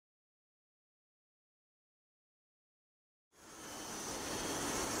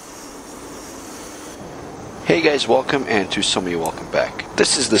Hey guys, welcome, and to some of you, welcome back.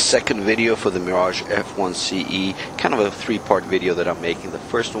 This is the second video for the Mirage F1CE, kind of a three-part video that I'm making. The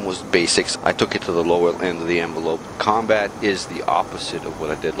first one was basics. I took it to the lower end of the envelope. Combat is the opposite of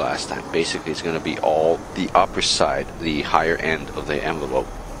what I did last time. Basically, it's going to be all the upper side, the higher end of the envelope.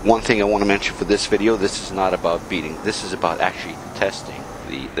 One thing I want to mention for this video, this is not about beating. This is about actually testing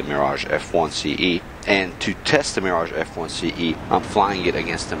the Mirage F1CE. And to test the Mirage F1CE, I'm flying it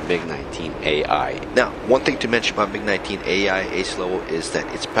against the MiG-19 AI. Now, one thing to mention about MiG-19 AI Ace level is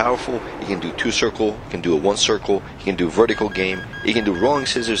that it's powerful. You can do two circle, you can do a one circle, you can do vertical game, you can do rolling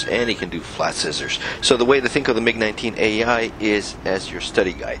scissors, and you can do flat scissors. So the way to think of the MiG-19 AI is as your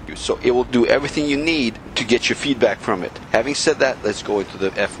study guide. So it will do everything you need to get your feedback from it. Having said that, let's go into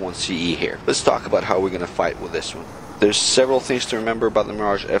the F1CE here. Let's talk about how we're going to fight with this one. There's several things to remember about the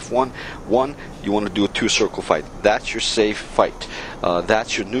Mirage F1. One, you want to do a two-circle fight. That's your safe fight.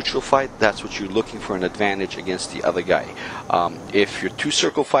 That's your neutral fight. That's what you're looking for an advantage against the other guy. If your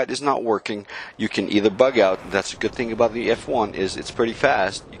two-circle fight is not working, you can either bug out. That's a good thing about the F1 is it's pretty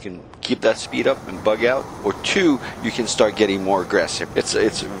fast. You can keep that speed up and bug out. Or two, you can start getting more aggressive.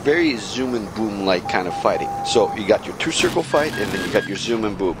 It's very zoom and boom like kind of fighting. So you got your two-circle fight, and then you got your zoom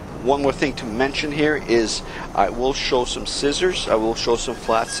and boom. One more thing to mention here is I will show some scissors. I will show some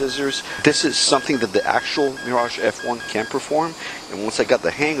flat scissors. This is something that the actual Mirage F1 can perform, and once I got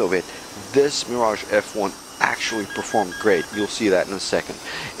the hang of it, this Mirage F1 actually performed great. You'll see that in a second.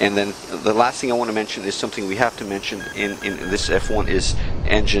 And then the last thing I want to mention is something we have to mention in this F1 is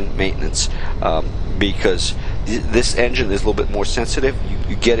engine maintenance, because this engine is a little bit more sensitive.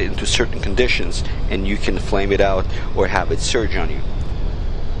 You get it into certain conditions and you can flame it out or have it surge on you.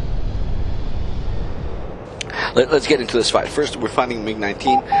 Let's get into this fight. First, we're fighting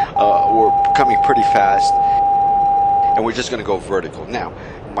MiG-19. We're coming pretty fast, and we're just going to go vertical. Now,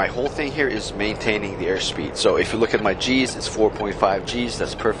 my whole thing here is maintaining the airspeed. So if you look at my G's, it's 4.5 G's.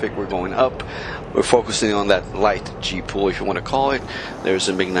 That's perfect. We're going up. We're focusing on that light G pull, if you want to call it. There's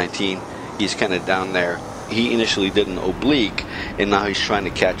a MiG-19. He's kind of down there. He initially did an oblique, and now he's trying to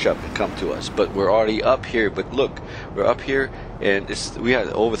catch up and come to us. But we're already up here. But look, we're up here, and we had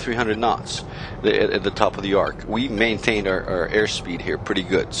over 300 knots at the top of the arc. We maintained our airspeed here pretty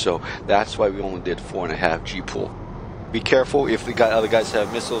good. So that's why we only did 4.5 G pull. Be careful if the other guys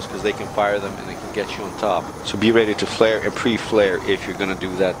have missiles, because they can fire them and they can get you on top. So be ready to flare and pre-flare if you're going to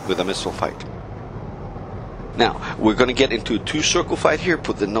do that with a missile fight. Now, we're going to get into a two-circle fight here.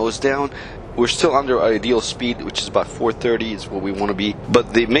 Put the nose down. We're still under our ideal speed, which is about 430 is what we want to be.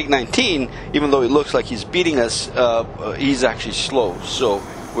 But the MiG-19, even though it looks like he's beating us, he's actually slow. So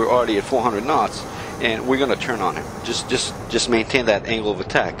we're already at 400 knots, and we're going to turn on him. Just maintain that angle of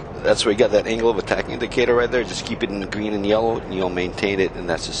attack. That's where you got that angle of attack indicator right there. Just keep it in green and yellow, and you'll maintain it, and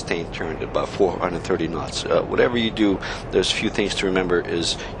that's a sustained turn at about 430 knots. Whatever you do, there's a few things to remember.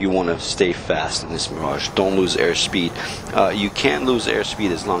 Is you want to stay fast in this Mirage. Don't lose airspeed. You can't lose airspeed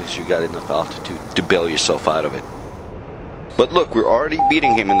as long as you got enough altitude to bail yourself out of it. But look, we're already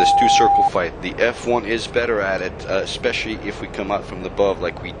beating him in this two-circle fight. The F1 is better at it, especially if we come out from above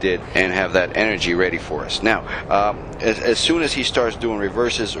like we did and have that energy ready for us. Now, as soon as he starts doing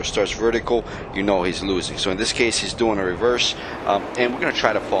reverses or starts vertical, you know he's losing. So in this case, he's doing a reverse, and we're going to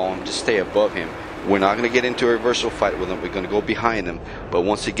try to follow him, just stay above him. We're not going to get into a reversal fight with him. We're going to go behind him. But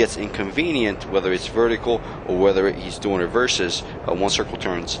once it gets inconvenient, whether it's vertical or whether he's doing reverses, one-circle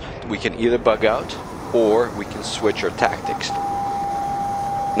turns, we can either bug out or we can switch our tactics.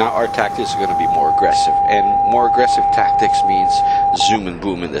 Now our tactics are going to be more aggressive, and more aggressive tactics means zoom and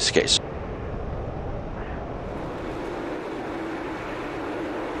boom in this case.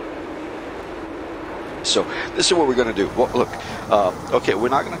 So this is what we're going to do. Well, look, okay, we're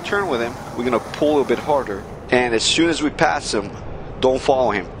not going to turn with him. We're going to pull a little bit harder, and as soon as we pass him, don't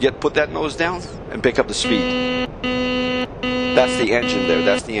follow him. Yet put that nose down and pick up the speed. That's the engine there.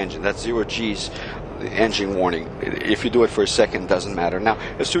 That's the engine. That's 0 G's. Engine warning. If you do it for a second, doesn't matter. Now,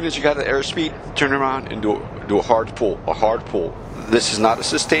 as soon as you got the airspeed, turn around and do a hard pull. A hard pull. This is not a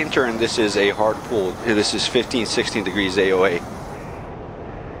sustained turn. This is a hard pull. This is 15, 16 degrees AOA.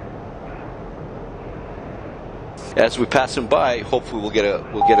 As we pass him by, hopefully we'll get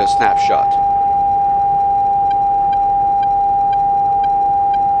a snapshot.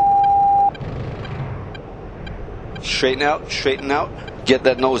 Straighten out. Straighten out. Get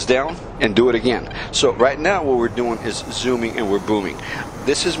that nose down and do it again. So right now what we're doing is zooming and we're booming.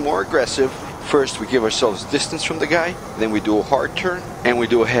 This is more aggressive. First, we give ourselves distance from the guy, then we do a hard turn, and we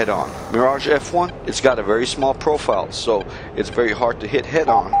do a head-on. Mirage F1, it's got a very small profile, so it's very hard to hit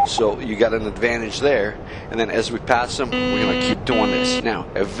head-on, so you got an advantage there. And then as we pass him, we're going to keep doing this. Now,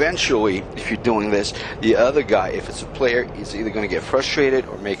 eventually, if you're doing this, the other guy, if it's a player, is either going to get frustrated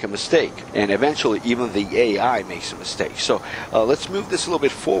or make a mistake. And eventually, even the AI makes a mistake. So let's move this a little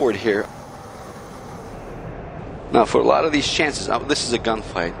bit forward here. Now, for a lot of these chances, this is a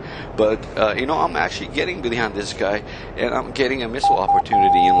gunfight, but you know, I'm actually getting behind this guy, and I'm getting a missile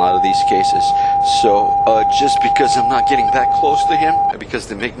opportunity in a lot of these cases. So just because I'm not getting that close to him, because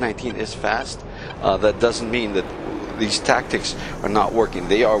the MiG-19 is fast, that doesn't mean that these tactics are not working.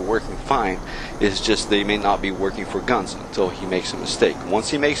 They are working fine. It's just they may not be working for guns until he makes a mistake. Once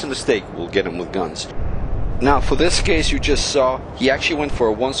he makes a mistake, we'll get him with guns. Now, for this case you just saw, he actually went for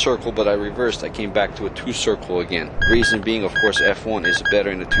a 1 circle, but I reversed. I came back to a 2 circle again. Reason being, of course, F1 is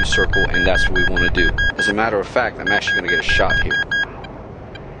better in a 2 circle, and that's what we want to do. As a matter of fact, I'm actually going to get a shot here.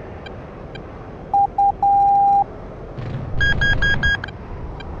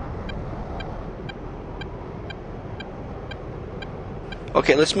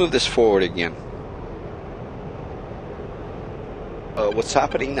 Okay, let's move this forward again. What's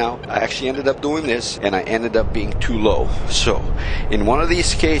happening now, I actually ended up doing this, and I ended up being too low. So in one of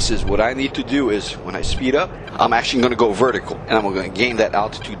these cases, what I need to do is, when I speed up, I'm actually going to go vertical, and I'm going to gain that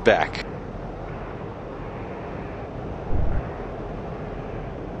altitude back.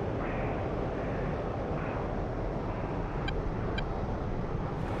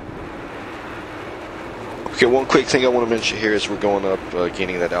 Okay, one quick thing I want to mention here as we're going up,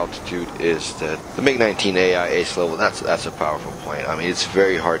 gaining that altitude, is that the MiG-19 AI ace level, that's a powerful plane. I mean, it's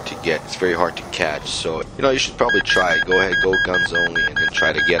very hard to get, it's very hard to catch. So, you know, you should probably try it. Go ahead, go guns only, and then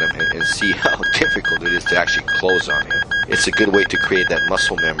try to get him and see how difficult it is to actually close on him. It's a good way to create that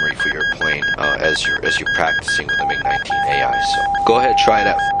muscle memory for your plane as you're practicing with the MiG-19 AI. So, go ahead, try it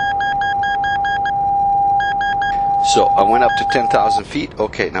out. So I went up to 10,000 feet.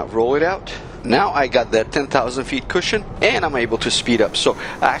 Okay, now roll it out. Now I got that 10,000 feet cushion, and I'm able to speed up. So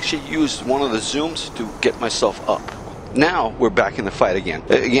I actually used one of the zooms to get myself up. Now we're back in the fight again.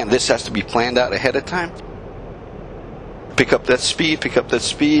 Again, this has to be planned out ahead of time. Pick up that speed,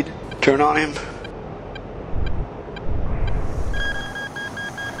 turn on him.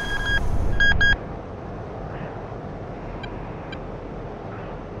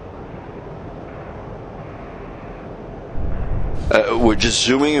 We're just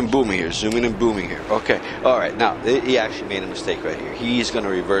zooming and booming here, Okay, alright, now, he actually made a mistake right here. He's going to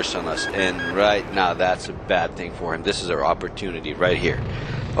reverse on us, and right now, that's a bad thing for him. This is our opportunity right here.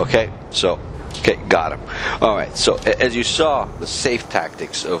 Okay, so, okay, got him. Alright, so, as you saw, the safe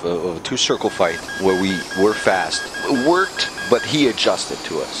tactics of a 2-circle fight, where we were fast, worked, but he adjusted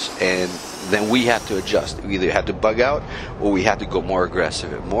to us, and then we had to adjust. We either had to bug out, or we had to go more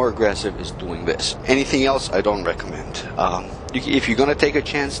aggressive. And more aggressive is doing this. Anything else, I don't recommend. If you're going to take a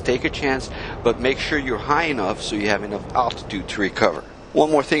chance, but make sure you're high enough so you have enough altitude to recover.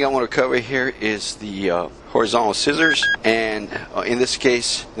 One more thing I want to cover here is the horizontal scissors, and in this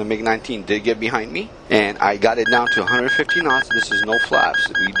case the MiG-19 did get behind me, and I got it down to 150 knots. This is no flaps.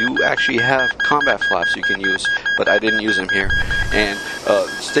 We do actually have combat flaps you can use, but I didn't use them here. And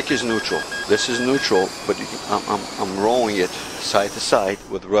stick is neutral. This is neutral, but you can, I'm rolling it side to side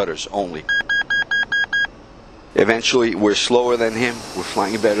with rudders only. Eventually, we're slower than him. We're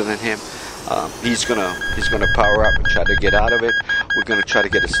flying better than him. He's gonna power up and try to get out of it. We're gonna try to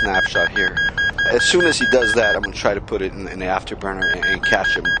get a snapshot here. As soon as he does that, I'm gonna try to put it in the afterburner and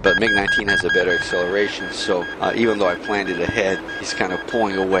catch him. But MiG-19 has a better acceleration, so even though I planned it ahead, he's kind of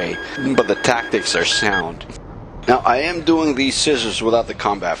pulling away. But the tactics are sound. Now, I am doing these scissors without the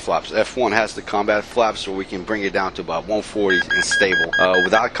combat flaps. F1 has the combat flaps, so we can bring it down to about 140 and stable.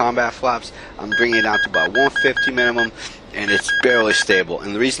 Without combat flaps, I'm bringing it down to about 150 minimum, and it's barely stable.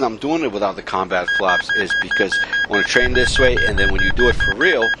 And the reason I'm doing it without the combat flaps is because I want to train this way, and then when you do it for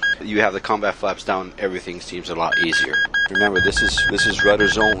real, you have the combat flaps down, everything seems a lot easier. Remember, this is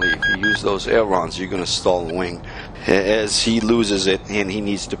rudders only. If you use those ailerons, you're going to stall the wing. As he loses it and he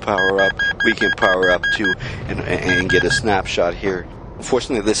needs to power up, we can power up too and get a snapshot here.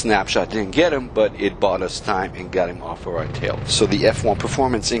 Unfortunately, this snapshot didn't get him, but it bought us time and got him off of our tail. So the F1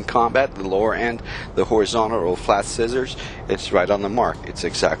 performance in combat, the lower end, the horizontal or flat scissors, it's right on the mark. It's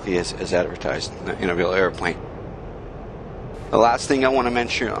exactly as advertised in a real airplane. The last thing I want to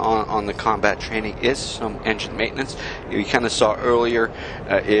mention on the combat training is some engine maintenance. You kind of saw earlier,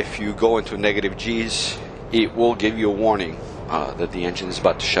 if you go into negative G's, it will give you a warning. that the engine is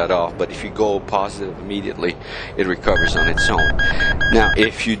about to shut off. But if you go positive immediately, it recovers on its own. Now,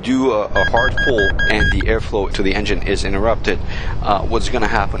 if you do a hard pull and the airflow to the engine is interrupted, what's going to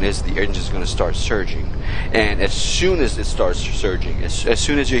happen is the engine is going to start surging. And as soon as it starts surging, as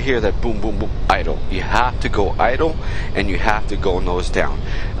soon as you hear that boom, boom, boom, idle. You have to go idle, and you have to go nose down.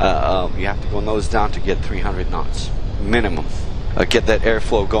 You have to go nose down to get 300 knots minimum. Get that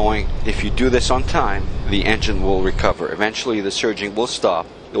airflow going. If you do this on time, the engine will recover. Eventually the surging will stop.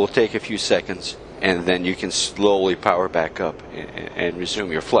 It will take a few seconds, and then you can slowly power back up and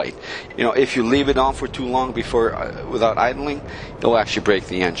resume your flight. You know, if you leave it on for too long without idling, it'll actually break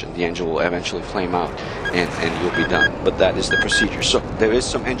the engine. The engine will eventually flame out, and you'll be done. But that is the procedure. So there is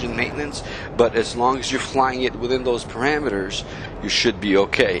some engine maintenance, but as long as you're flying it within those parameters, you should be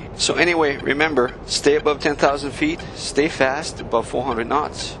okay. So anyway, remember, stay above 10,000 feet, stay fast, above 400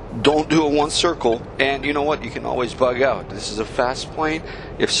 knots. Don't do a one circle, and you know what? You can always bug out. This is a fast plane.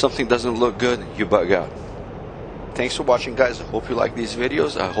 If something doesn't look good, you bug out. Thanks for watching, guys. I hope you like these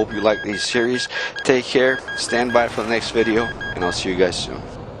videos. I hope you like these series. Take care. Stand by for the next video, and I'll see you guys soon.